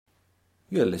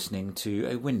You're listening to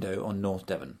A Window on North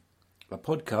Devon, a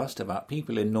podcast about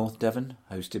people in North Devon,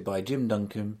 hosted by Jim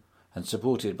Duncan and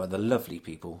supported by the lovely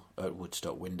people at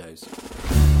Woodstock Windows.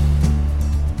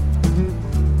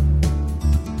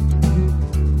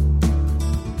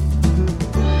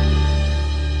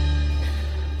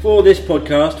 For this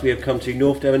podcast, we have come to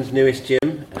North Devon's newest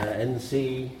gym,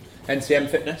 NCM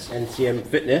Fitness. NCM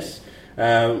Fitness.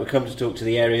 We've come to talk to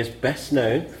the area's best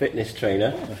known fitness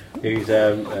trainer, who's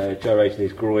gyrating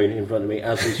his groin in front of me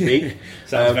as we speak.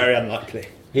 Sounds very unlikely.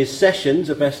 His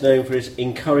sessions are best known for his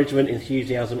encouragement,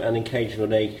 enthusiasm and occasional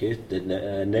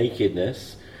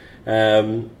nakedness.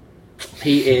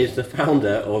 He is the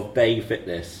founder of Bay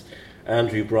Fitness.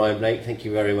 Andrew Brian Blake, thank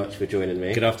you very much for joining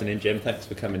me. Good afternoon, Jim. Thanks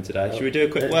for coming today. Should we do a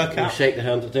quick workout? We'll shake the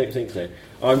hands. I don't think so.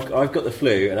 I've got the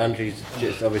flu, and Andrew's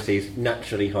just obviously he's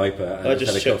naturally hyper and has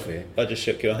had a coffee. I just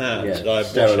shook your hand. Yeah,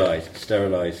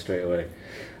 sterilised straight away.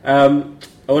 I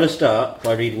want to start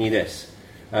by reading you this.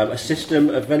 A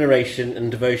system of veneration and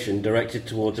devotion directed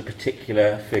towards a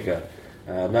particular figure.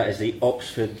 That is the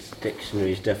Oxford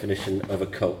Dictionary's definition of a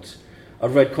cult.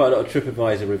 I've read quite a lot of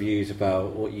TripAdvisor reviews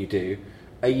about what you do.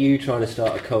 Are you trying to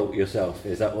start a cult yourself?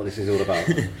 Is that what this is all about?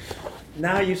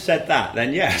 Now you've said that,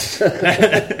 then yes.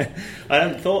 I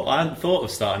hadn't thought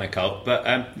of starting a cult, but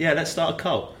yeah, let's start a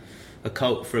cult. A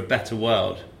cult for a better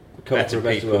world. A cult for a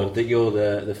better world that you're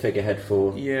the figurehead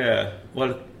for. Yeah.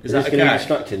 Well, is that okay? Going to be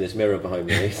distracting, this mirror behind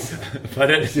me? Is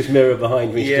this mirror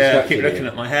behind me? Yeah, I keep looking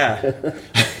at my hair.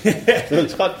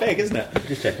 It's quite big, isn't it?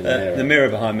 Just checking the mirror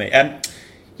behind me.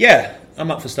 Yeah, I'm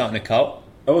up for starting a cult.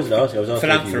 I wasn't asking. I was asking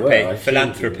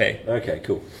Philanthropy. Okay,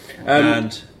 cool.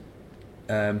 And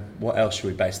what else should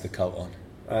we base the cult on?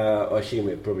 I assume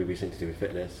it would probably be something to do with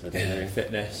fitness. I don't know.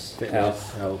 Fitness,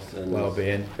 health, and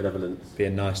well-being, benevolence,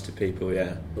 being nice to people.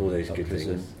 Yeah, all those good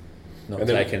things. Not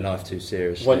taking life too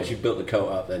seriously. Once you've built the cult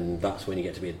up, then that's when you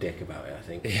get to be a dick about it. I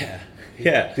think. Yeah.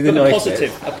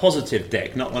 A positive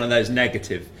dick, not one of those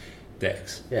negative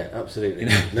dicks. Yeah, absolutely.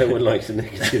 No one likes a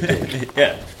negative dick.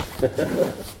 Yeah.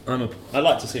 I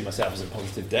like to see myself as a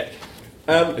positive dick.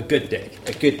 A good dick.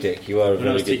 A good dick. You are a very good dick. When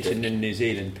I was teaching in New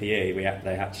Zealand PE,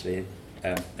 they actually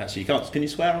you can't. Can you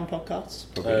swear on podcasts?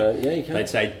 Probably. Yeah, you can. They'd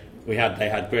say they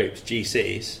had groups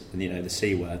GCs, and the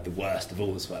C word, the worst of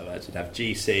all the swear words, would have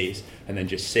GCs and then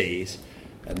just Cs,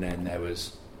 and then there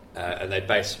was and they'd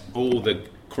base all the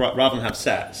rather than have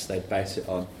sets, they'd base it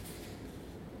on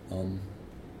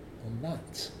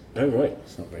that. Oh right,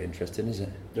 it's not very interesting, is it?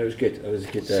 No, it was good. It was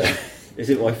good. Is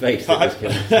it my face?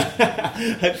 Hopefully,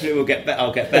 I'll get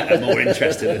better, more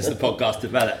interested as the podcast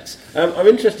develops. I'm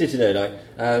interested to know.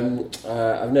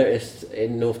 I've noticed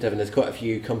in North Devon there's quite a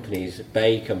few companies,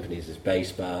 Bay companies. There's Bay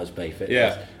Spas, Bay Fitness.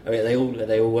 Yeah. I mean, are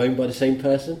they all owned by the same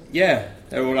person? Yeah,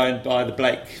 they're all owned by the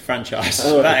Blake franchise.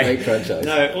 Oh, the Blake franchise.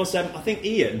 No, also I think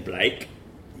Ian Blake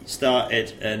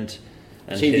started and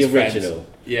he his the original. Friends,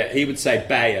 yeah, he would say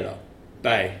Bay a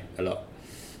lot.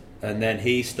 And then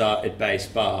he started Bay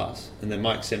Spas, and then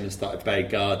Mike Simmons started Bay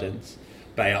Gardens,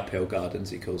 Bay Uphill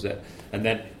Gardens he calls it, and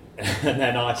then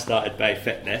I started Bay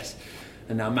Fitness,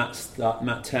 and now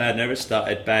Matt Turner has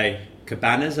started Bay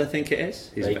Cabanas, I think it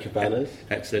is. Bay Cabanas,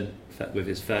 excellent with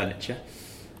his furniture.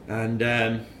 And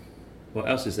what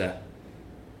else is there?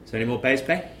 Is there any more Bays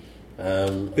Bay?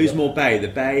 Who's more Bay, the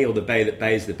Bay or the Bay that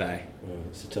bays the Bay? Well,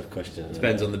 it's a tough question.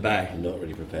 Depends on the Bay. I'm not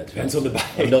really prepared to Depends answer. on the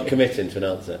Bay. I'm not committing to an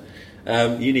answer.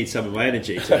 You need some of my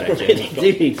energy today, Jim. I really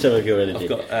do need some of your energy.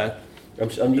 I've got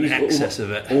I'm using excess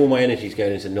of it. All my energy is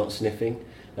going into not sniffing.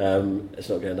 It's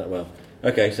not going that well.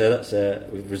 Okay, so that's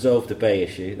we've resolved the Bay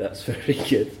issue. That's very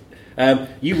good.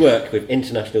 You work with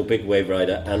international big wave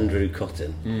rider Andrew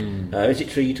Cotton. Is it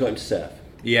true you taught him to surf?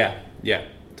 Yeah.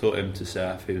 Taught him to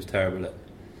surf. He was terrible at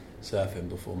surfing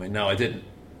before me. No, I didn't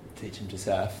teach him to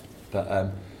surf,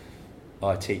 but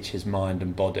I teach his mind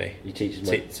and body. You teach his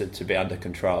mind to be under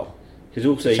control. Because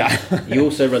also you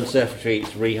also run surf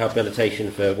retreats,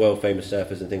 rehabilitation for world famous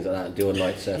surfers and things like that, and do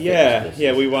online surf.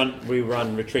 Yeah. We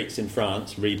run retreats in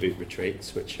France, reboot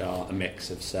retreats, which are a mix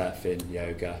of surfing,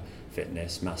 yoga,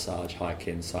 fitness, massage,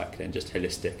 hiking, cycling, just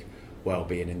holistic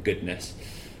well-being and goodness.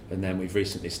 And then we've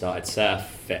recently started surf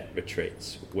fit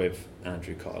retreats with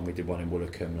Andrew Cotton. We did one in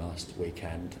Woolacombe last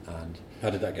weekend, and how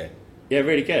did that go? Yeah,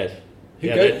 really good. Who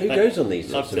goes on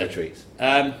these sorts of retreats?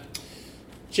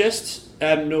 Just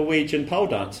Norwegian pole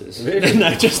dancers. Really?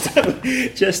 No,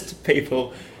 just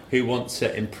people who want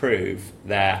to improve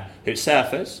who's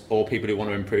surfers or people who want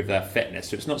to improve their fitness.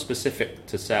 So it's not specific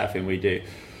to surfing. We do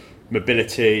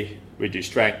mobility, we do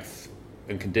strength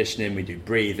and conditioning, we do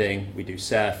breathing, we do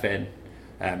surfing,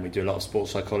 we do a lot of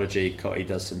sports psychology. Cotty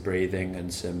does some breathing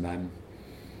and some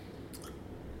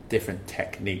different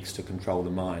techniques to control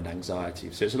the mind, anxiety.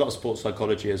 So it's a lot of sports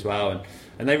psychology as well,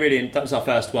 and they really, that was our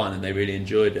first one, and they really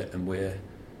enjoyed it. And we're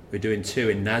doing 2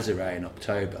 in Nazaré in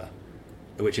October,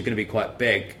 which are going to be quite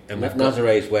big. And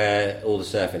Nazaré is where all the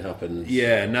surfing happens.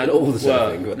 Yeah, all the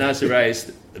surfing. Well, Nazaré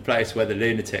is the place where the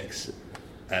lunatics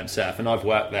surf, and I've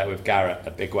worked there with Garrett,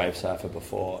 a big wave surfer,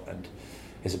 before, and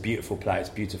it's a beautiful place,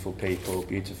 beautiful people,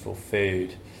 beautiful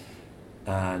food.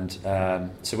 And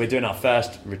so we're doing our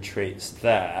first retreats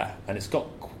there, and it's got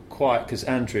quite, because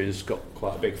Andrew's got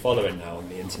quite a big following now on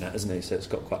the internet, hasn't he? So it's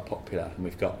got quite popular, and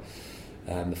we've got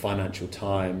the Financial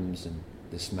Times and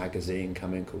this magazine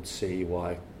coming called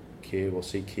CYQ or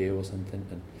CQ or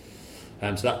something,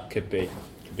 and so that could be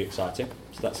exciting.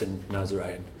 So that's in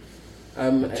Nazaré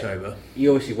in October.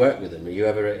 You obviously work with them. Are you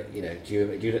ever, do you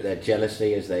look at their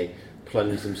jealousy as they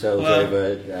plunge themselves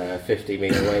over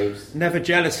 50-metre waves? Never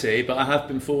jealousy, but I have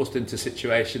been forced into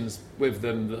situations with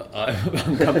them that I'm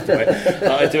uncomfortable with.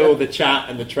 I do all the chat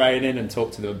and the training and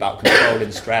talk to them about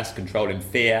controlling stress, controlling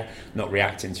fear, not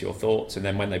reacting to your thoughts, and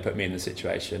then when they put me in the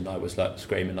situation, I was like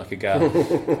screaming like a girl.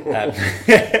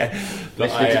 Listening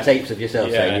to tapes of yourself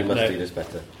saying you must do this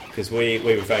better. Because we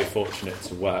were very fortunate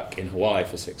to work in Hawaii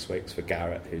for 6 weeks for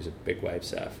Garrett, who's a big wave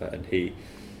surfer, and he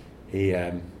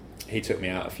took me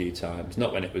out a few times,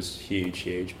 not when it was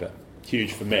huge, but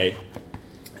huge for me.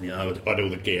 And I had all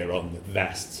the gear on, the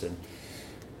vests, and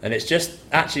it's just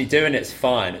actually doing it's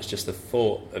fine. It's just the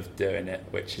thought of doing it,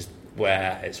 which is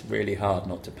where it's really hard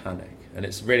not to panic. And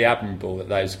it's really admirable that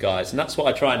those guys, and that's what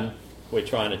we're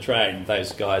trying to train.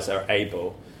 Those guys are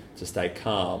able to stay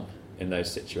calm in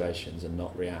those situations and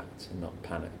not react and not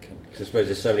panic. I suppose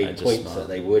there's so many points that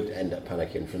they would end up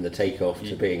panicking, from the takeoff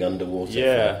to being underwater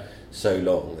for so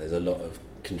long. There's a lot of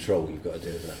control you've got to do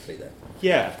as an athlete there.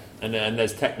 Yeah, and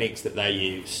there's techniques that they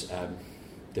use.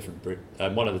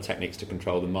 One of the techniques to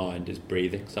control the mind is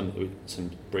breathing. Some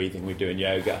breathing we do in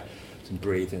yoga, some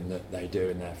breathing that they do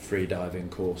in their free diving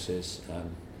courses,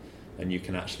 and you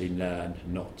can actually learn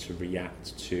not to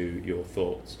react to your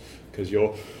thoughts, because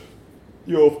your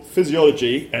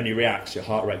physiology only reacts. Your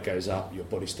heart rate goes up, your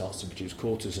body starts to produce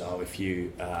cortisol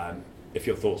if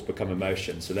your thoughts become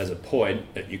emotion. So there's a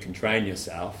point that you can train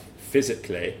yourself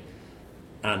physically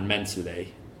and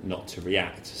mentally not to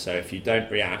react. So if you don't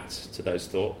react to those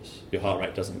thoughts, your heart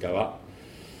rate doesn't go up,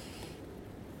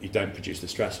 you don't produce the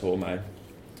stress hormone,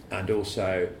 and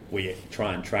also we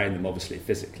try and train them obviously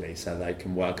physically so they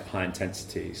can work at high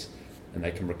intensities and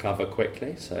they can recover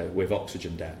quickly. So with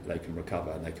oxygen debt, they can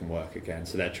recover and they can work again.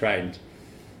 So they're trained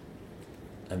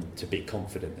and to be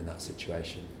confident in that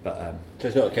situation. But so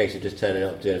it's not a case of just turning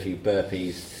up, doing a few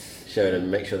burpees, showing them,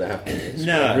 make sure they're happy. It's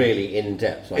no, really in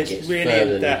depth. Like it's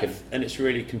really in depth and it's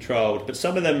really controlled. But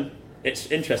some of them, it's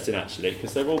interesting actually,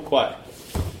 because they're all quite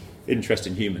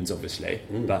interesting humans, obviously.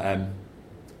 But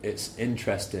it's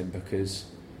interesting because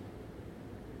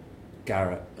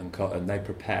Garrett and Cotton, they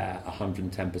prepare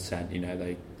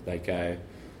 110%. They go,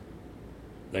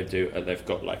 they've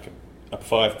got like a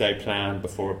 5-day plan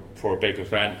before a big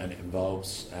event, and it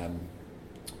involves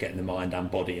getting the mind and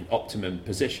body in optimum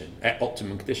condition,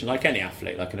 like any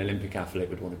athlete, like an Olympic athlete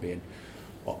would want to be in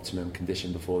optimum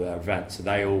condition before their event. So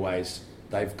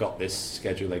they've got this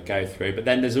schedule they go through. But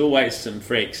then there's always some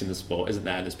freaks in the sport, isn't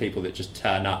there? There's people that just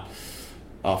turn up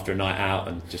after a night out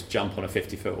and just jump on a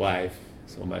 50-foot wave.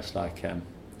 It's almost like, and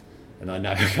I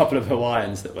know a couple of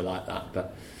Hawaiians that were like that.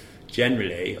 But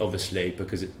generally, obviously,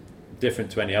 because it's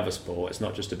different to any other sport, it's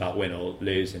not just about win or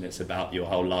losing, it's about your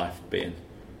whole life being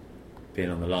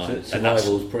on the line. So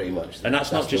survival's pretty much. And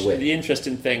that's not just the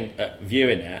interesting thing at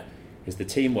viewing it is the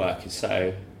teamwork is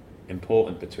so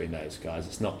important between those guys.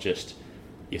 It's not just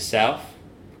yourself,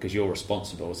 because you're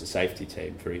responsible as a safety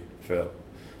team for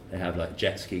they have like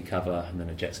jet ski cover and then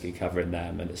a jet ski cover in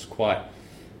them, and it's quite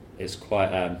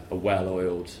a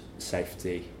well-oiled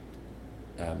safety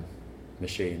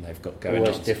machine they've got going on.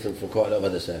 It's different from quite a lot of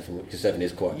other surfing, because surfing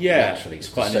is quite naturally it's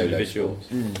quite an individual.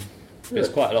 There's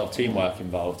quite a lot of teamwork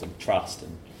involved and trust,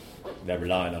 and they're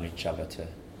relying on each other to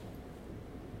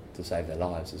save their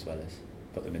lives as well as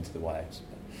put them into the waves.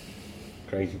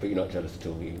 Crazy, but you're not jealous at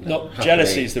all. Not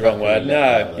jealousy is the wrong word.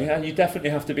 No, you definitely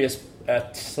have to be a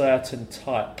certain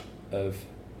type of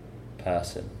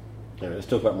person. No, let's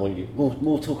talk about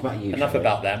more talk about you. Enough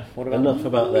about them. What about enough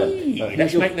about them?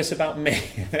 Let's make this about me.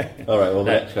 All right. Well,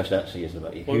 the next question actually isn't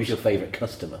about you. Who's your favourite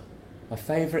customer? My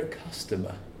favourite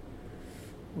customer.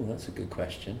 Oh, that's a good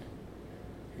question.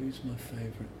 Who's my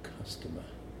favourite customer?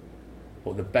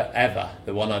 Or the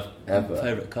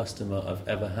favourite customer I've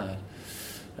ever had.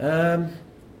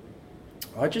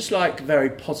 I just like very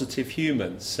positive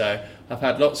humans. So I've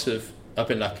had lots of I've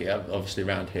been lucky. Obviously,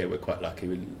 around here we're quite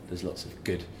lucky. There's lots of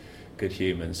good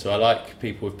humans. So I like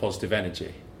people with positive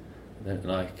energy. I don't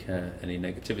like any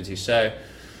negativity. So,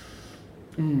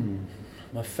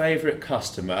 my favourite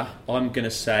customer, I'm going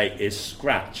to say, is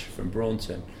Scratch from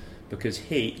Braunton, because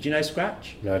do you know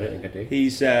Scratch? No, I don't think I do.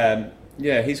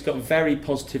 He's got very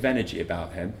positive energy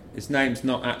about him. His name's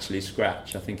not actually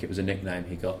Scratch. I think it was a nickname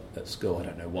he got at school. I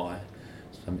don't know why.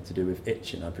 Something to do with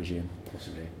itching, I presume.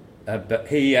 Possibly. But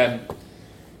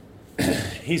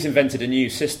he's invented a new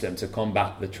system to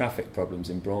combat the traffic problems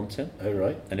in Braunton. Oh,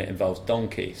 right. And it involves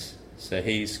donkeys. So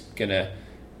he's going to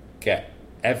get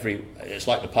it's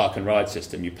like the park and ride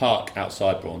system. You park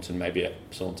outside Braunton, maybe at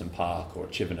Saunton Park or at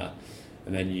Chivenor,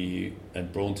 and then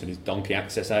Braunton is donkey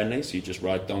access only, so you just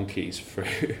ride donkeys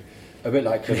through. A bit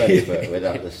like Clovelly, but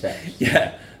without the steps.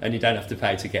 Yeah, and you don't have to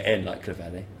pay to get in like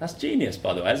Clovelly. That's genius,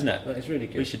 by the way, isn't it? That is really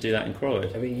good. We should do that in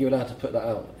Croyd. I mean, you're allowed to put that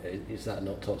out. Is that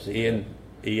not top secret?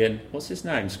 Ian, what's his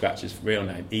name? Scratch's real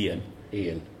name? Ian.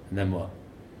 Ian. And then what?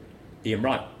 Ian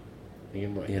Wright.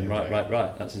 Ian Wright. Ian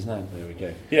Wright. That's his name. There we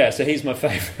go. Yeah, so he's my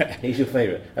favourite. He's your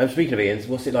favourite. Speaking of Ian's,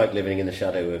 what's it like living in the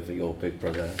shadow of your big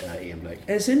brother, Ian Blake?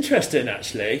 It's interesting,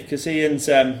 actually, because Ian's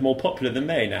more popular than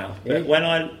me now. But when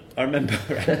I remember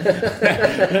when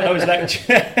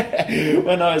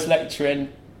I was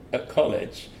lecturing at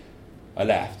college, I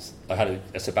left. I had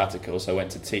a sabbatical, so I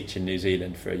went to teach in New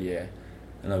Zealand for a year,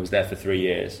 and I was there for 3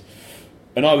 years.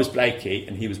 And I was Blakey,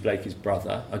 and he was Blakey's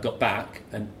brother. I got back,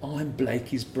 and I'm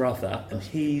Blakey's brother, and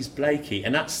he's Blakey,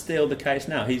 and that's still the case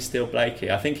now. He's still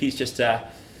Blakey. I think he's just a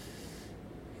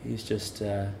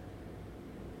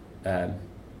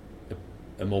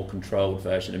more controlled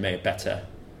version of me, a better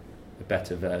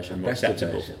version, more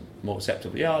acceptable.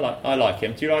 Yeah, I like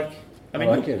him. Do you like? I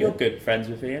mean, you're good friends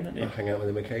with Ian, aren't you? I hang out with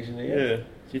him occasionally. Yeah. Do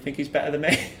you think he's better than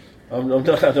me? I'm not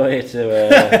here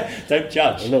to. Don't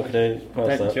judge. I'm not going to pass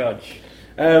that. Don't judge.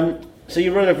 So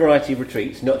you run a variety of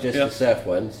retreats, not just the surf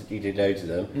ones. You do loads of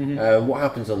them. Mm-hmm. What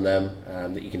happens on them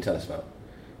that you can tell us about?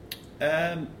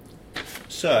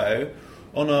 So,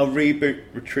 on our reboot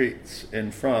retreats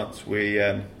in France, we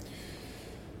a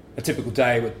typical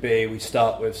day would be we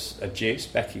start with a juice.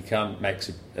 Becky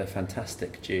makes a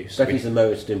fantastic juice. Becky's the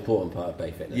most important part of Bay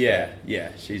Fitness. Yeah.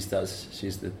 She's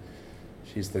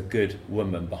the good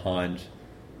woman behind.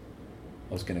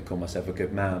 I was going to call myself a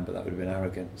good man, but that would have been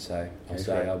arrogant. So I'll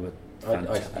say I would.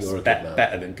 You're a good man.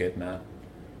 Better than good man.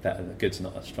 Better than good's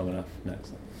not strong enough. No,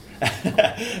 it's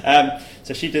not.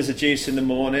 So she does a juice in the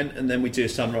morning, and then we do a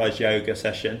sunrise yoga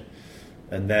session,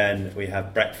 and then we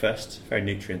have breakfast, very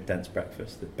nutrient dense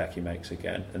breakfast that Becky makes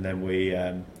again, and then we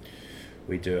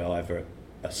do either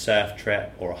a surf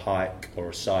trip or a hike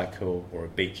or a cycle or a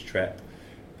beach trip.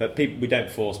 But we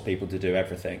don't force people to do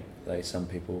everything. Some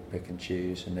people pick and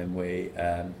choose, and then we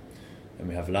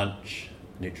have lunch,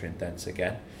 nutrient dense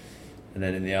again, and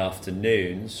then in the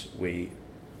afternoons we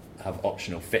have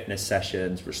optional fitness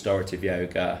sessions, restorative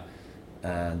yoga,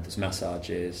 and there's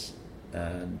massages,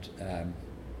 and then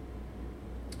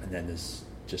there's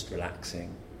just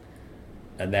relaxing.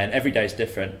 And then every day is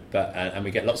different, but and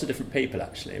we get lots of different people.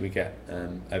 Actually, we get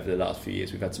over the last few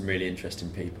years we've had some really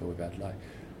interesting people. We've had like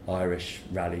Irish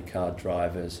rally car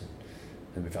drivers,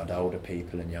 and we've had older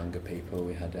people and younger people.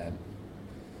 We had an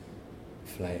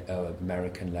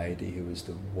American lady who was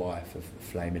the wife of a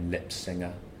Flaming Lips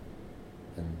singer,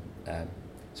 and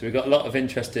so we've got a lot of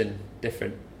interesting,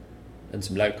 different, and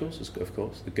some locals, of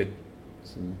course, the good,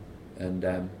 it's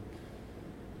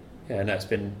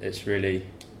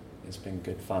been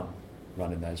good fun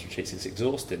running those retreats. It's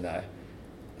exhausting though.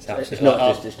 It's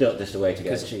not just a way to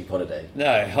get a cheap holiday.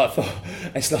 No, I thought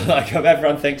it's not like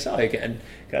everyone thinks, you're getting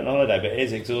on holiday, but it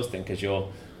is exhausting because you're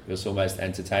almost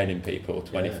entertaining people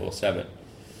 24/7,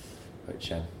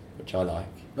 which I like.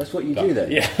 That's what you do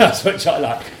then. Yeah, that's what I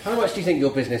like. How much do you think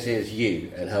your business is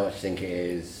you, and how much do you think it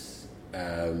is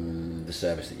the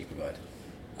service that you provide?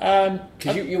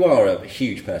 Because you are a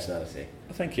huge personality.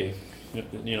 Thank you.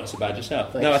 You're not so bad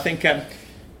yourself. Thanks. No, I think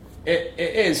it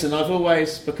is, and I've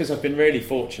always, because I've been really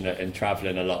fortunate in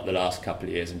travelling a lot the last couple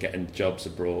of years and getting jobs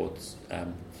abroad.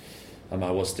 And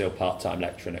I was still part-time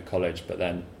lecturing at college, but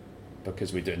then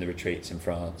because we're doing the retreats in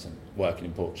France and working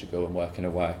in Portugal and working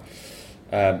away,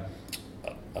 I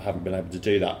haven't been able to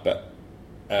do that. But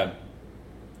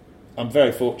I'm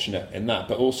very fortunate in that.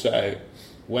 But also,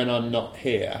 when I'm not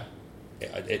here,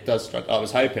 it does struggle. I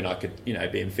was hoping I could,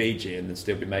 be in Fiji and then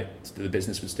still the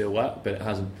business would still work, but it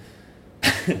hasn't.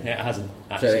 It hasn't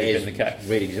actually been the case.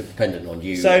 Really dependent on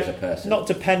you as a person. Not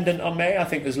dependent on me. I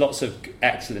think there's lots of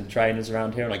excellent trainers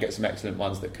around here, and I get some excellent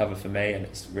ones that cover for me, and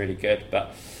it's really good.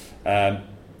 But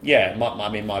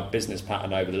my business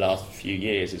pattern over the last few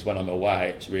years is when I'm away,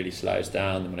 it really slows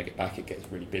down. And when I get back, it gets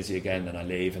really busy again. Then I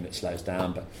leave and it slows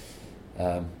down.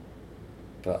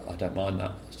 But I don't mind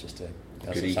that. It's just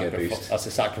that's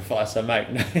a sacrifice I make.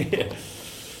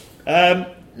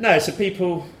 No, so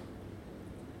people.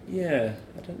 Yeah,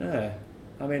 I don't know.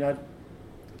 I mean,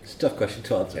 it's a tough question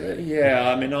to answer, really. Yeah,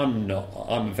 I mean, I'm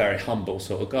a very humble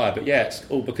sort of guy, but yeah, it's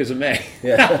all because of me.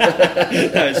 Yeah.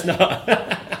 No, it's not.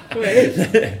 Well, it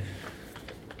is.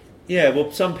 Yeah,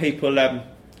 well, some people. I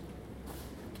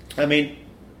mean,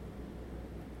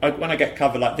 when I get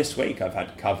cover like this week, I've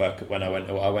had cover when I went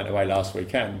away last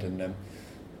weekend, and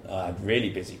I had really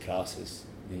busy classes.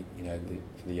 For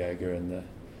the yoga and the.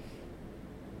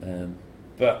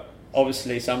 But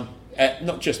obviously, some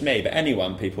not just me, but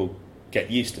anyone. People get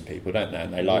used to people, don't they?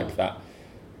 And they like that.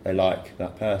 They like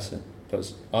that person.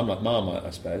 But I'm like Marmite, I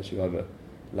suppose. You either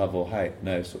love or hate.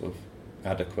 No sort of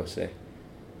adequacy.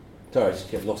 Sorry, I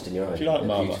just get lost in your eyes. Do you like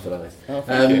Marmite? Beautiful eyes. Oh,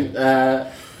 thank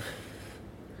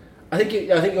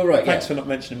you. I think you're right. Thanks for not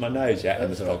mentioning my nose yet in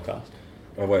this podcast.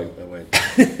 I won't. I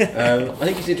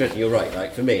think it's interesting. You're right.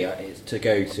 Like for me, it's to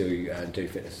go to and do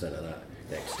fitness centre. That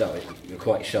next start, you're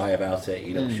quite shy about it.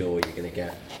 You're not sure what you're going to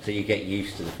get, so you get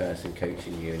used to the person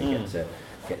coaching you, and you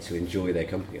get to enjoy their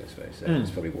company. I suppose so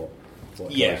that's probably what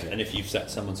drives it. And if you've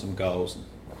set someone some goals,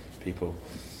 people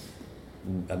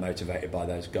are motivated by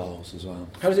those goals as well.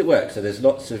 How does it work? So there's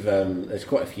lots of there's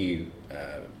quite a few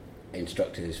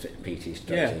instructors, PT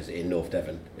instructors in North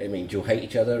Devon. I mean, do you all hate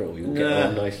each other, or you all get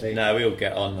on nicely? No, we all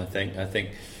get on. I think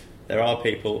there are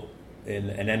people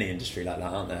in any industry like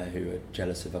that, aren't there, who are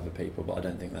jealous of other people? But I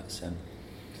don't think that's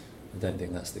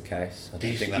the case.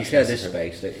 You share this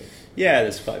space, don't you? Yeah,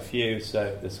 there's quite a few.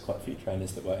 So there's quite a few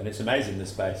trainers that work, and it's amazing, the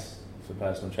space for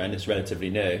personal training. It's relatively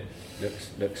new.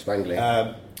 Looks spangly.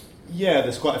 Yeah,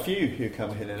 there's quite a few who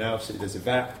come in and out. So there's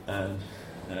Yvette and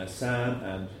Sam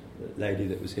and the lady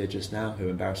that was here just now, who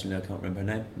embarrassingly I can't remember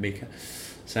her name, Mika,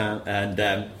 Sam,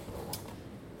 and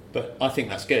but I think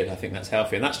that's good. I think that's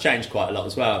healthy, and that's changed quite a lot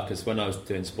as well. Because when I was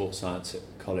doing sports science at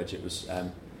college, it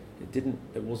wasn't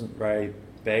very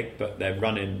big, but they're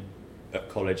running at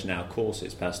college now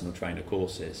courses, personal trainer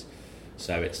courses,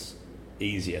 so it's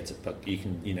easier to. But you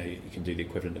can do the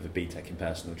equivalent of a BTEC in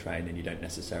personal training. You don't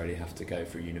necessarily have to go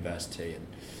through university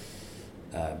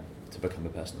and to become a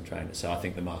personal trainer. So I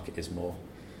think the market is more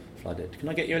flooded. Can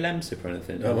I get you a Lemsip or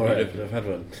anything? I'm alright, I've had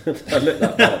one. I looked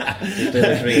that bad. Just doing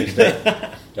the dreams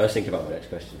there. I was thinking about my next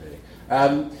question, really.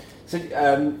 So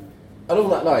along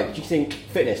that line, do you think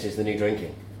fitness is the new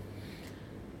drinking?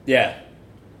 Yeah,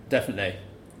 definitely.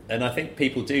 And I think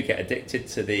people do get addicted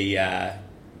to the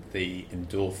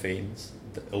endorphins,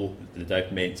 the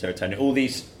dopamine, serotonin, all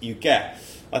these you get.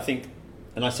 I think,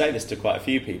 and I say this to quite a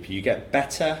few people, you get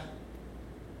better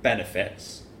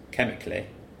benefits chemically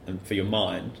and for your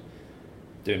mind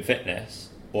doing fitness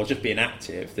or just being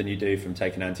active than you do from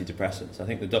taking antidepressants. I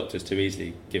think the doctors too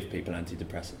easily give people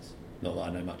antidepressants. Not that I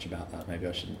know much about that. Maybe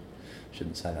I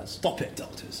shouldn't say that. Stop it,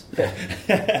 doctors. No,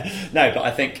 but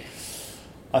I think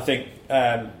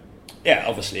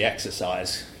obviously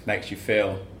exercise makes you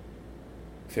feel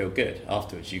good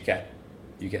afterwards. You get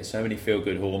so many feel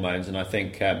good hormones, and I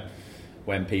think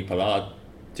when people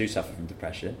do suffer from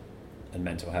depression and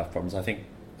mental health problems, I think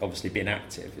obviously being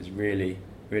active is really,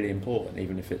 really important,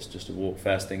 even if it's just a walk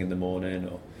first thing in the morning,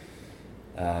 or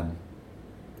I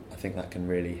think that can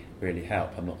really, really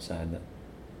help. I'm not saying that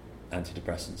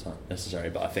antidepressants aren't necessary,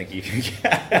 but I think you can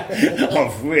get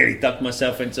I've really dug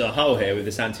myself into a hole here with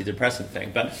this antidepressant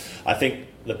thing, but I think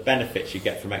the benefits you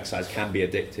get from exercise can be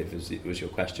addictive, as it was your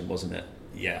question, wasn't it?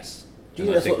 Yes. Do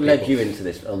you think that's what led you into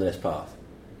this on this path?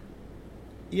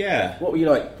 Yeah. What were you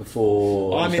like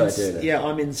before you started doing it? Yeah,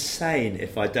 I'm insane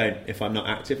if I'm not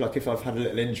active. Like if I've had a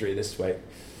little injury this week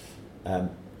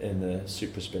in the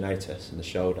supraspinatus in the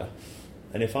shoulder,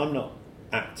 and if I'm not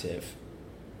active,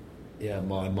 yeah,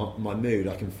 my mood,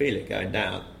 I can feel it going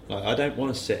down. Like I don't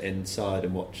want to sit inside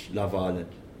and watch Love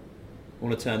Island. I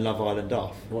want to turn Love Island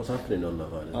off. What's happening on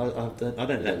Love Island? I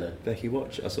don't let Becky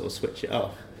watch it. I sort of switch it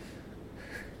off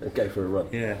and go for a run.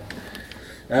 Yeah.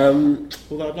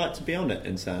 Although I'd like to be on it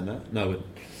in saying that. No, I wouldn't.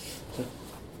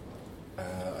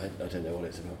 I don't know what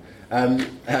it's about.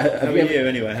 How are you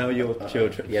anyway? How are your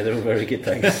children? Yeah, they're all very good,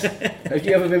 thanks. Have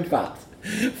you ever been fat?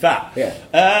 Fat? Yeah.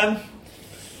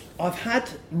 I've had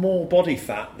more body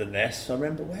fat than this. I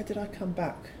remember, where did I come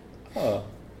back? Oh,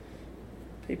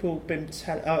 people have been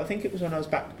telling... I think it was when I was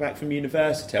back from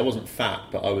university. I wasn't fat,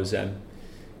 but I was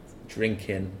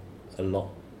drinking a lot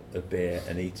of beer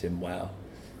and eating well.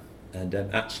 And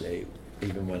actually,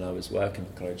 even when I was working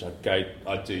at college, I'd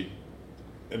do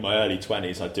in my early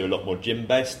 20s, I'd do a lot more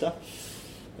gym-based stuff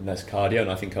and less cardio,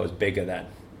 and I think I was bigger then.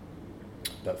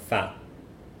 But fat,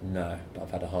 no. But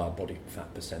I've had a higher body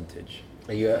fat percentage.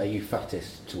 Are you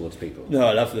fattest towards people? No,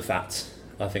 I love the fats.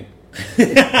 I think.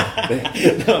 They're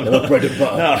not bread and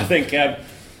butter. No, I think.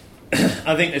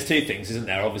 I think there's two things, isn't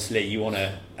there? Obviously, you want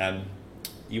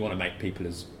to make people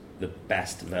as the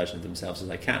best version of themselves as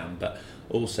they can, but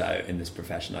also in this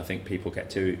profession, I think people get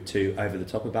too over the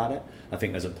top about it. I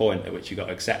think there's a point at which you've got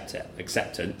to accept it.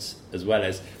 Acceptance, as well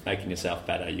as making yourself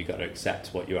better, you've got to accept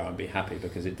what you are and be happy,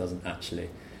 because it doesn't actually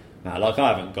matter. Like, I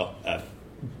haven't got a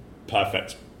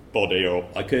perfect body, or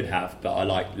I could have, but I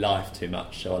like life too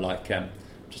much, so I like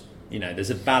just, there's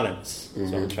a balance,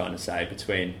 is what I'm trying to say,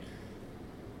 between.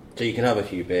 So you can have a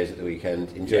few beers at the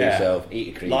weekend, enjoy yourself,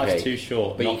 eat a cream Life's cake, too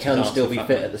short, but you can still be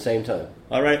fit at the same time.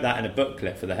 I wrote that in a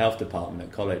booklet for the health department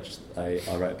at college. I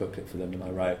wrote a booklet for them, and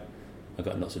I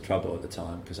got in lots of trouble at the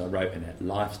time because I wrote in it,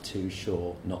 "Life's too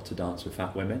short not to dance with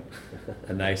fat women,"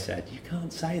 and they said, "You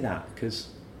can't say that," because,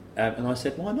 and I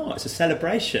said, "Why not? It's a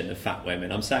celebration of fat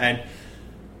women." I'm saying,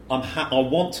 I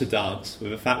want to dance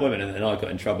with a fat woman, and I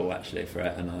got in trouble actually for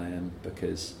it, and I am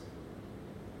because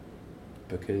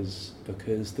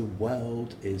the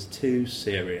world is too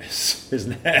serious,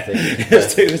 isn't it?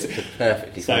 It's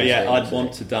perfectly. So yeah, I'd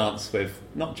want to dance with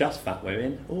not just fat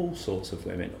women, all sorts of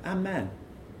women and men,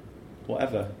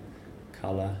 whatever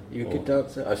colour. You're a good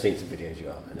dancer. I've seen some videos you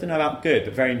are. I don't know about good,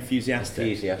 but very enthusiastic.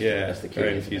 Enthusiastic. Yeah, that's the key.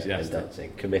 very enthusiastic.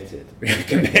 Dancing, committed.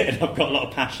 Committed. I've got a lot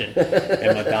of passion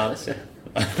in my dancing.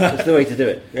 That's the way to do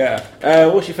it. Yeah.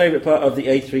 What's your favourite part of the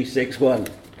A361?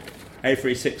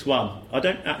 A361. I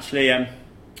don't actually.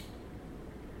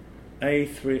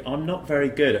 A3. I'm not very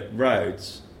good at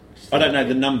roads. I don't know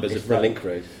the numbers It's of the roads. link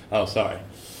road. Oh, sorry.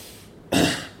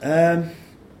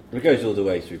 It goes all the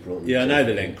way through Broughton. Yeah, I know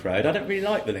the link road. I don't really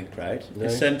like the link road. No?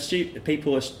 It's stupid.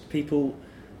 People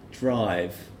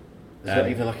drive. There's not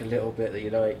even like a little bit that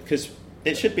you like. Because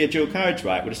it should be a dual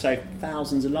carriageway. It would have saved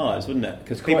thousands of lives, wouldn't it?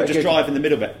 Because people Quite just good. drive in the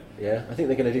middle bit. Yeah, I think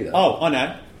they're going to do that. Oh, I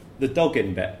know. The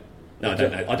dogging bit. No, I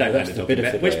don't know. I don't know That's the the dogging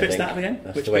Bideford bit. Which way, I bit's think. that again?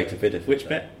 That's Which the way bit? to Bideford. Which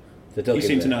bit? The You dogging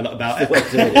seem bit. to know a lot about That's it.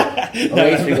 the way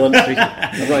to Bideford.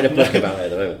 I'm writing a book about it at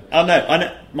the moment. Oh no, I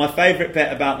know. My favourite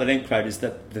bit about the link road is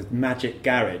the magic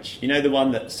garage. You know, the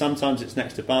one that sometimes it's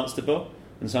next to Barnstaple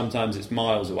and sometimes it's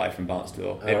miles away from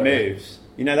Barnstaple. It right. moves.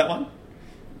 You know that one?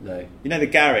 No. You know the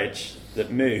garage that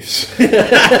moves?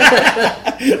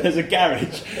 There's a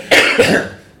garage.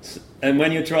 And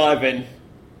when you're driving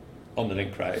on the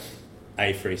link road,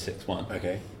 A361,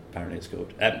 Okay. apparently it's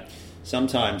called,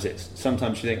 sometimes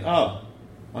you think, oh,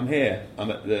 I'm here,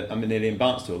 I'm nearly in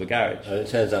Barnstaple, the garage. And it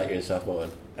turns out you're in South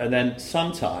Morton. And then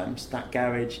sometimes that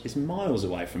garage is miles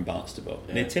away from Barnstaple,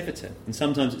 near Tiverton, and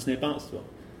sometimes it's near Barnstaple.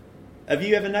 Have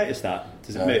you ever noticed that?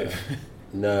 Does it move?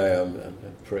 No,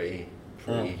 I'm pretty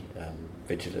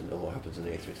vigilant on what happens in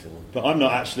the A361. But I'm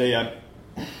not actually.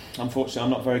 Unfortunately, I'm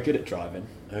not very good at driving.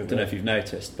 Oh, I don't know right. if you've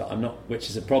noticed, but I'm not, which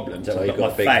is a problem. Is that So why I've you've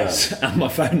got got my a big face and my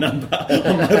phone number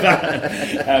on my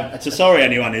van. So sorry,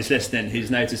 anyone who's listening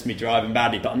who's noticed me driving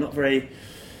badly, but I'm not very.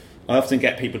 I often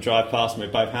get people drive past me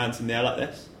with both hands in the air like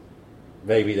this.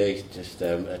 Maybe they just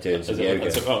are doing some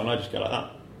yoga. And I just go like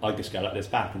that. I just go like this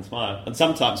back and smile. And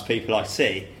sometimes people I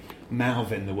see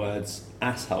mouthing the words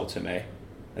asshole to me,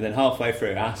 and then halfway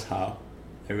through asshole,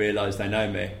 they realise they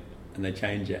know me and they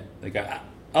change it. They go,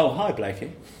 oh, hi,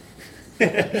 Blakey.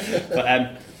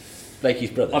 But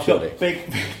Blakey's brother, I've surely. got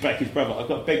Blakey's brother. I've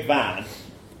got a big van,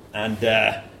 and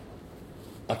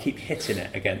I keep hitting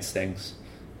it against things.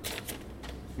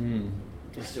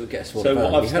 Still get a smaller So van.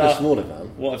 what You I've had a smaller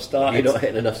van. What I've started. You're not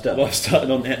hitting enough stuff.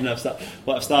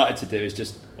 What I've started to do is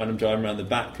just when I'm driving around the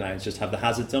back lanes, just have the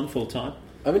hazards on full time.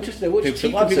 I'm interested in what's you People say,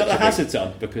 keeping why have you got such the a hazards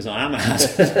on? Because I am a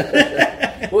hazard.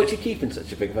 big... What's you keeping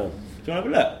such a big van? Do you want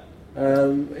to have a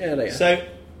look? Yeah, later. So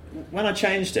when I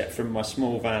changed it from my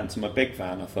small van to my big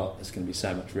van, I thought there's going to be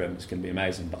so much room, it's going to be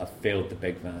amazing. But I filled the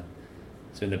big van.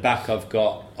 So in the back, I've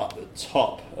got at the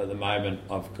top at the moment,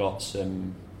 I've got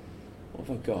some. What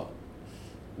have I got?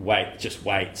 Just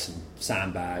weights and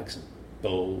sandbags and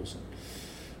balls. And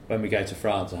when we go to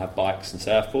France, I have bikes and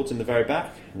surfboards in the very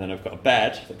back, and then I've got a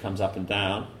bed that comes up and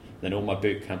down. Then all my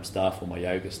boot camp stuff, all my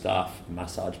yoga stuff, a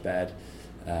massage bed,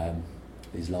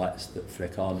 these lights that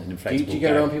flick on, an inflatable. Do you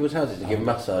go around people's houses and give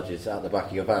massages out the back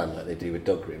of your van like they do with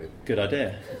dog grooming? Good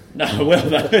idea. No, I will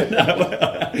though. No,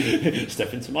 I will.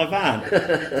 Step into my van.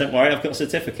 Don't worry, I've got a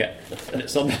certificate, and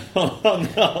it's on the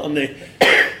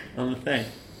thing.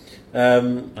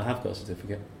 I have got a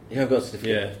certificate. You have got a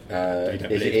certificate? Yeah. You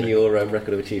don't Is it believe in me? your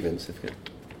record of achievement certificate?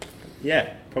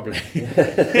 Yeah, probably.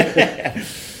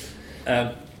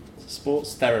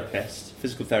 sports therapist,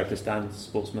 physical therapist, and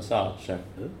sports massage. So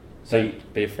So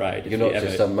don't be afraid. you're not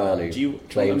just some man who Do you want a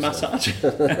claims massage?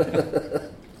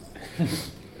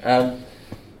 Um,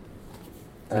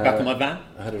 Back of my van.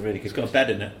 I had a really good. It's got a bed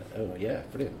in it. Oh yeah,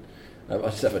 brilliant. I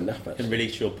just have a nap Can actually.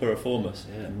 release your piriformis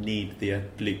Yeah. and knead the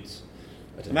glutes.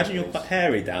 I don't Imagine know you're what quite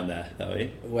hairy down there, though, are you?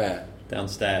 it is. Where?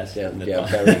 Downstairs. Yeah, in the yeah, dark.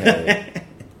 very hairy.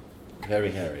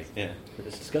 Very hairy. Yeah. I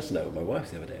was discussing that with my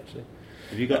wife the other day actually.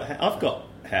 Have you got? I've got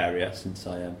hairier since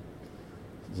I'm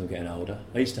getting older.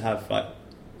 I used to have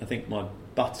I think my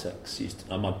buttocks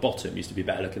my bottom used to be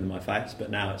better looking than my face, but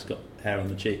now it's got hair on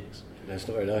the cheeks. No, it's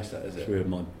not very nice that, is it? Through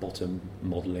my bottom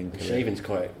modelling career. Shaving's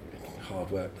quite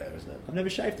hard work there, isn't it? I've never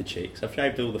shaved the cheeks. I've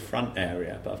shaved all the front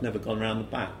area, but I've never gone around the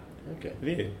back. Okay. Have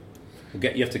you?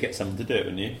 You have to get someone to do it,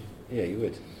 wouldn't you? Yeah, you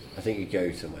would. I think you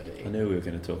go somewhere, don't I you? knew we were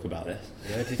going to talk about this.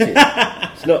 Yeah, did you?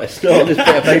 It's not on this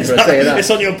bit of paper, I tell you that.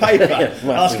 It's on your paper. Yeah, Ask him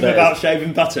massive about letters.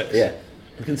 shaving buttocks. Yeah,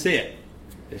 You can see it.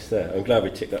 it's there. I'm glad we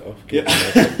ticked that off. Yeah.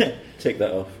 Tick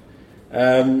that off.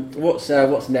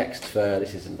 What's next for...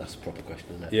 That's a proper question,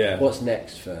 isn't it? Yeah. What's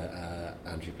next for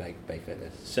Andrew Blake Bay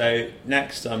Fitness? So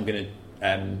next I'm going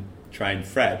to train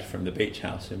Fred from the Beach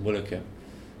House in Woolwickham.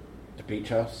 The beach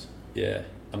house? Yeah,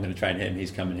 I'm going to train him.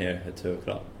 He's coming here at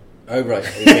 2:00. Oh, right.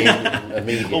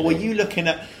 Immediately. Or were you looking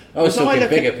at... I was looking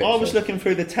bigger I was picture. looking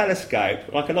through the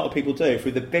telescope, like a lot of people do,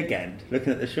 through the big end,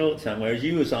 looking at the short term, whereas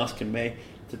you was asking me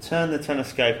to turn the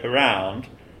telescope around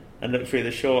and look through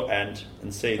the short end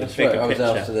and see the That's bigger right. I was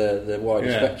picture. after the wider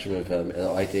Yeah. spectrum of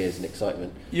ideas and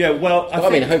excitement. Yeah, well, I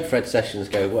mean, I hope Fred's sessions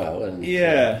go well. And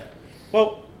Yeah.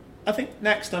 Well, I think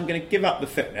next I'm going to give up the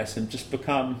fitness and just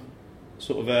become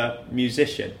sort of a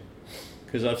musician,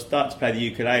 because I've started to play the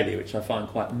ukulele, which I find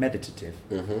quite meditative.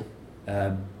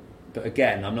 But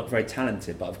again, I'm not very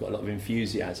talented, but I've got a lot of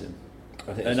enthusiasm.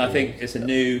 I think it's a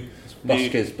new...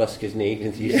 Buskers need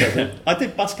enthusiasm. I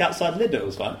did busk outside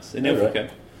Lidl's once in Oh, right.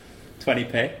 Ilfracombe.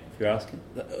 20p, if you're asking.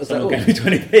 Was that Someone all? gave me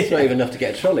 20p. It's not even enough to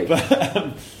get a trolley.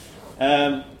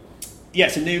 Yeah,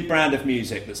 it's a new brand of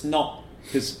music that's not...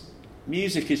 Because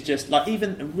music is just... Like,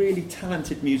 even a really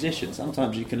talented musician,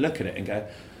 sometimes you can look at it and go,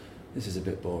 this is a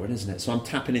bit boring, isn't it? So I'm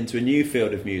tapping into a new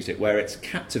field of music where it's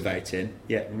captivating,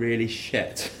 yet really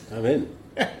shit. I'm in.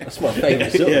 That's my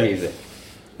favourite sort Yeah. of music.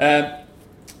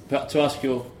 But to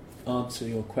answer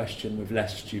your question with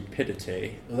less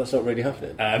stupidity... Well, that's not really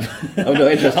happening. I'm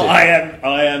not interested.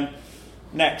 I am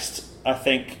next. I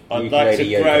think I'd like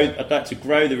to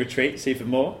grow the retreats even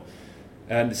more,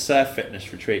 and the surf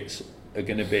fitness retreats are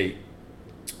going to be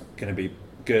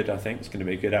good. I think it's going to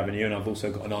be a good avenue, and I've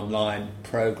also got an online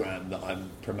program that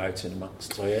I'm promoting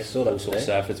amongst Oh, yeah, I saw that all sorts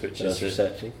of surfers, which When I was is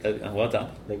researching. well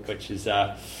done. Thanks. Which is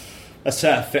a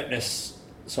surf fitness,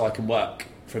 so I can work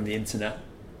from the internet.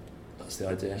 That's the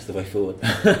idea. That's the way forward.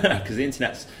 Because the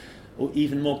internet's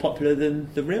even more popular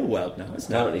than the real world now,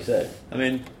 isn't it? Apparently so. I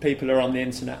mean, people are on the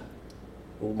internet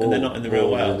More, and they're not in the real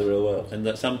more than world. in the real world. And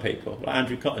that some people, like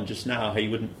Andrew Cotton just now, he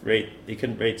couldn't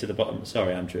read to the bottom.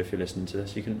 Sorry, Andrew, if you're listening to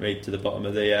this, he couldn't read to the bottom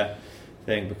of the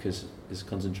thing because his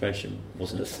concentration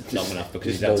wasn't long enough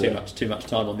because he's had too much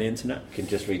time on the internet. You can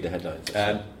just read the headlines.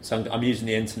 So I'm using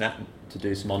the internet to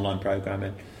do some online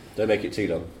programming. Don't make it too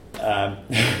long.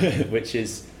 Which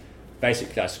is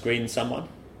basically I screen someone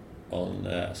on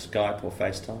Skype or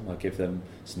FaceTime. I give them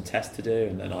some tests to do,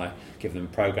 and then I give them a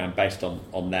program based on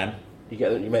them. You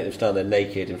make them stand there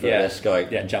naked in front of their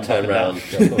Skype. Yeah, jump turn up around. and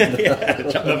Jump up down. and down. Yeah,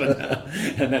 jump up and down.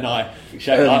 And then I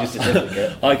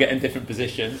I get in different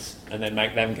positions, and then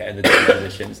make them get in the different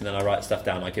positions, and then I write stuff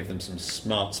down. I give them some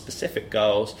smart, specific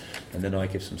goals, and then I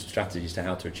give some strategies to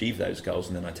how to achieve those goals,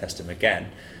 and then I test them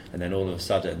again. And then all of a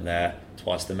sudden, they're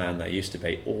twice the man they used to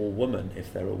be, or woman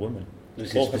if they're a woman.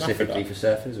 This Or is specifically for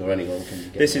surfers, or anyone can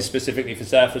get This one? is specifically for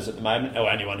surfers at the moment, or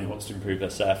anyone who wants to improve their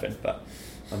surfing, but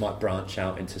I might branch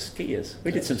out into skiers.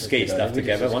 We did some That's a ski good stuff idea. We did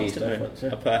together some once, ski didn't stuff we? once,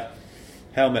 yeah. I put a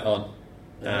helmet on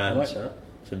I and like that.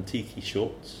 some tiki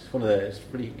shorts. It's one of those.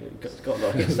 It's got a lot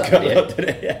of hits that God, video. did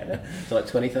it? Yeah. It's like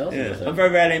 20,000 or Yeah. something. I'm very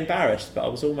rarely embarrassed, but I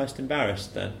was almost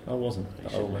embarrassed then. I wasn't, but I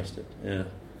shouldn't almost did. Yeah.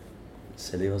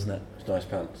 Silly, wasn't it? It's nice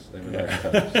pants. They were nice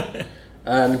pants.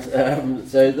 And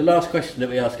so the last question that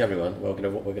we ask everyone, we're going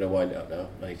to wind it up now.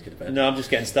 I need to go to bed. No, I'm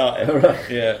just getting started. All right.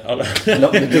 Yeah.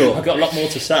 Lock the door. I've got a lot more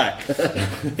to say.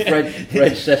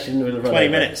 Fred session with a 20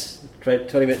 minutes. 20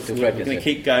 minutes till We're Fred going gets to in.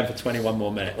 keep going for 21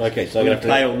 more minutes. Okay, so I'm We're going going to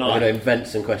play all I'm night. going to invent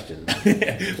some questions.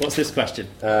 What's this question?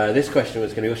 This question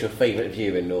was going to be, what's your favourite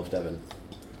view in North Devon?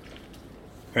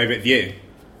 Favourite view?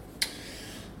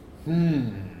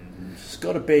 It's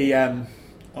got to be... I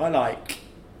like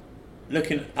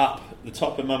looking up the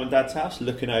top of Mum and Dad's house,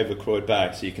 looking over Croyd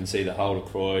Bay, so you can see the whole of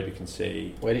Croyd. You can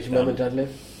see... Where did your mum and dad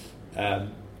live?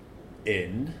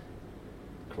 in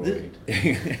Croyd.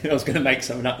 I was going to make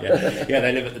something up. Yeah,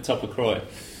 they live at the top of Croyd,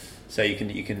 so you can.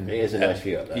 It is a nice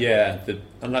view up there. Yeah,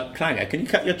 and like Clanger, can you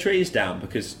cut your trees down?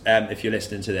 Because if you're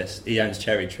listening to this, he owns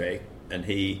Cherry Tree, and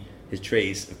his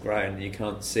trees have grown, and you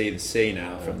can't see the sea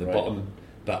now from the bottom.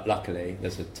 But luckily,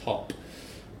 there's a top,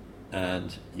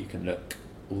 and you can look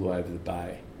all over the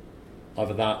bay.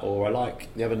 Either that, or I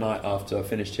like the other night after I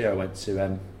finished here, I went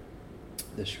to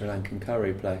the Sri Lankan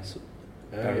curry place.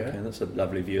 That's a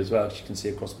lovely view as well. You can see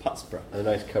across Putsborough. And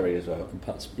a nice curry as well.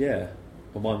 And yeah.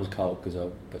 Well, mine was cold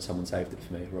but someone saved it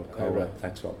for me. Rob Cole. Right.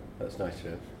 Thanks, Rob. That's nice of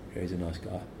him. Yeah, he's a nice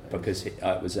guy. Because it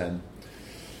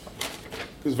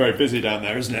was very busy down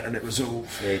there, isn't it? And it was all.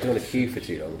 Yeah, you don't want to queue for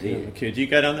too long, do you? Do you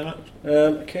go down there much?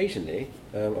 Occasionally.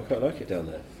 I quite like it down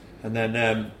there. And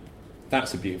then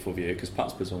that's a beautiful view because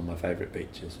Putsborough's one of my favourite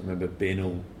beaches. I remember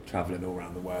travelling all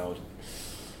around the world,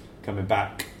 coming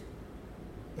back.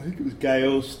 I think it was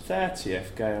Gail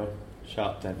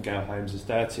Sharpton, Gail Holmes'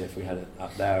 30th. We had it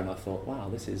up there, and I thought, wow,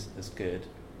 this is as good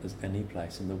as any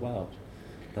place in the world.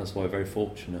 That's why we're very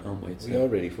fortunate, aren't we? We are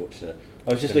really fortunate.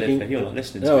 I was just looking. You're not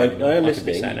listening to me. No, I am listening. I could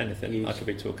be saying anything. I could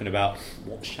be talking about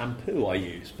what shampoo I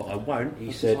use, but I won't.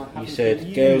 You said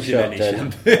Gail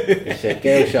Sharpton. You said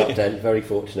Gail Sharpton. Very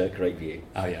fortunate, great view.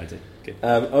 Oh yeah, I did. Good.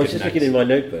 I was just looking in my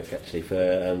notebook actually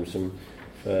for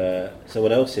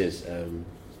someone else's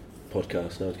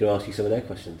podcast, and I was going to ask you some of their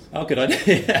questions. Oh, good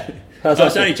idea. I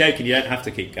was only joking. You don't have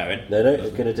to keep going. No,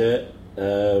 I'm going to do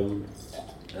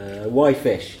it. Why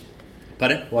fish?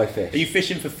 Pardon? Why fish? Are you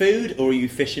fishing for food or are you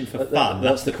fishing for fun?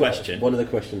 That's the question. One of the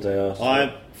questions I asked.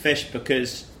 I fish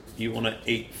because you want to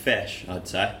eat fish, I'd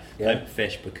say. Yeah. Don't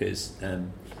fish because...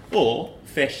 or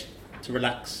fish to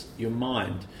relax your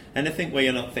mind. Anything where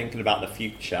you're not thinking about the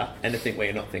future, anything where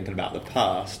you're not thinking about the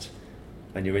past,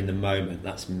 when you're in the moment,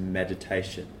 that's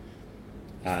meditation.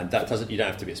 And that doesn't. You don't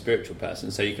have to be a spiritual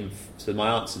person. So you can. So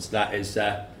my answer to that is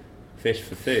fish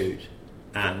for food.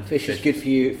 And fish is good for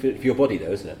you for your body,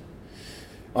 though, isn't it?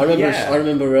 I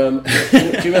remember. Do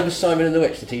you remember Simon and the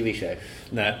Witch, the TV show?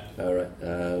 No. All right.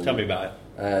 Tell me about it.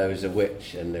 There was a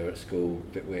witch, and they were at school.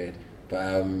 A bit weird,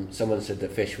 but someone said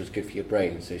that fish was good for your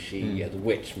brain. So the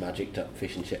witch magicked up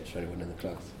fish and chips for everyone in the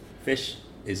class. Fish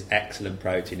is excellent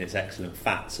protein. It's excellent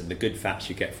fats, and the good fats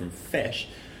you get from fish.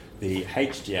 The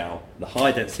HDL, the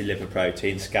high density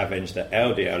lipoprotein, scavenge the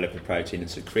LDL lipoprotein and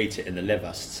secrete it in the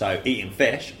liver. So eating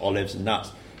fish, olives and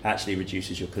nuts actually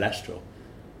reduces your cholesterol.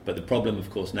 But the problem, of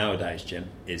course, nowadays,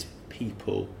 Jim, is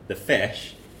the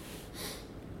fish,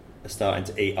 are starting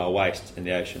to eat our waste in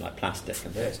the ocean, like plastic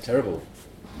and things. Yeah, it's terrible.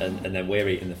 And then we're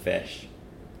eating the fish,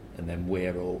 and then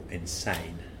we're all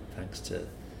insane, thanks to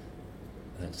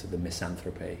the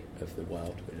misanthropy of the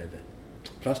world we live in.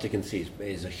 Plastic in seas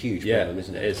is a huge problem,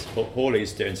 isn't it? It is.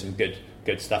 Hawley's doing some good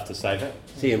stuff to save it.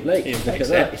 It's Ian Blake. Look at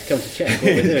that. He's come to check what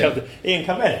we're doing. Ian,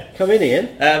 come in. Come in, Ian.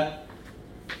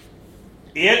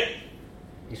 Ian.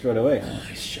 He's run away. Oh,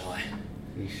 he's shy.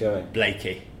 He's shy.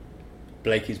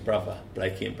 Blakey's brother.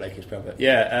 Blakey and Blakey's brother.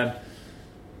 Yeah.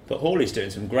 But Hawley's doing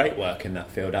some great work in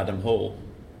that field. Adam Hall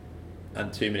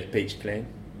and 2 Minute Beach Clean.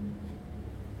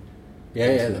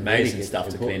 Yeah, some amazing stuff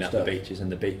to clean up the beaches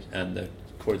and the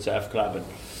Croyd Surf Club and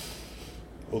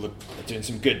they're doing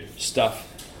some good stuff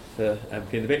for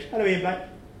clean the beach. Hello, Ian Blake.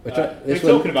 We're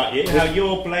talking about you, how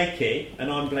you're Blakey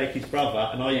and I'm Blakey's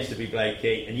brother, and I used to be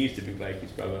Blakey and used to be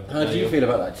Blakey's brother. How do you feel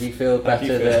about that? Do you feel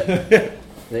better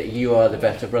that you are the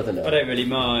better brother now? I don't really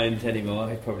mind anymore.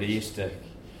 I probably used to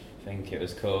think it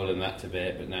was cool and that a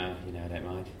bit, but now, I don't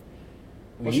mind.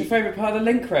 What's your favourite part of the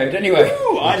link road, anyway?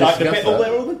 Ooh, I like the bit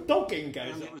where all the dogging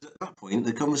goes on. It was at that point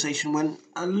the conversation went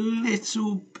a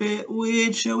little bit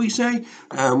weird, shall we say.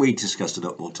 We discussed a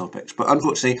lot more topics, but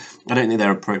unfortunately, I don't think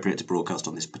they're appropriate to broadcast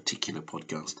on this particular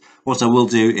podcast. What I will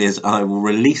do is I will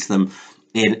release them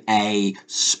in a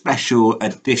special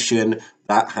edition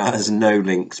that has no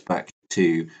links back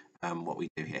to what we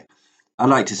do here. I'd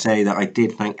like to say that I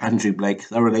did thank Andrew Blake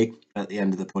thoroughly at the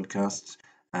end of the podcast,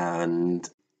 and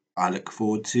I look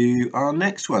forward to our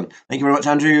next one. Thank you very much,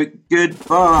 Andrew.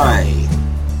 Goodbye.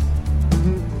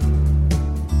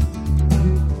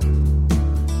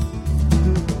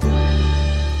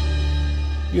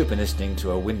 You have been listening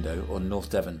to A Window on North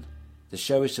Devon. The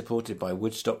show is supported by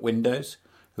Woodstock Windows,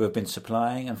 who have been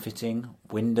supplying and fitting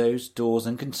windows, doors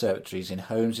and conservatories in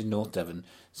homes in North Devon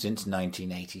since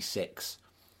 1986.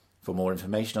 For more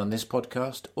information on this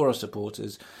podcast or our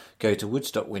supporters, go to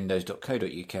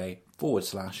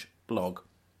woodstockwindows.co.uk/blog.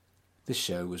 This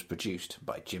show was produced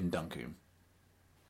by Jim Duncombe.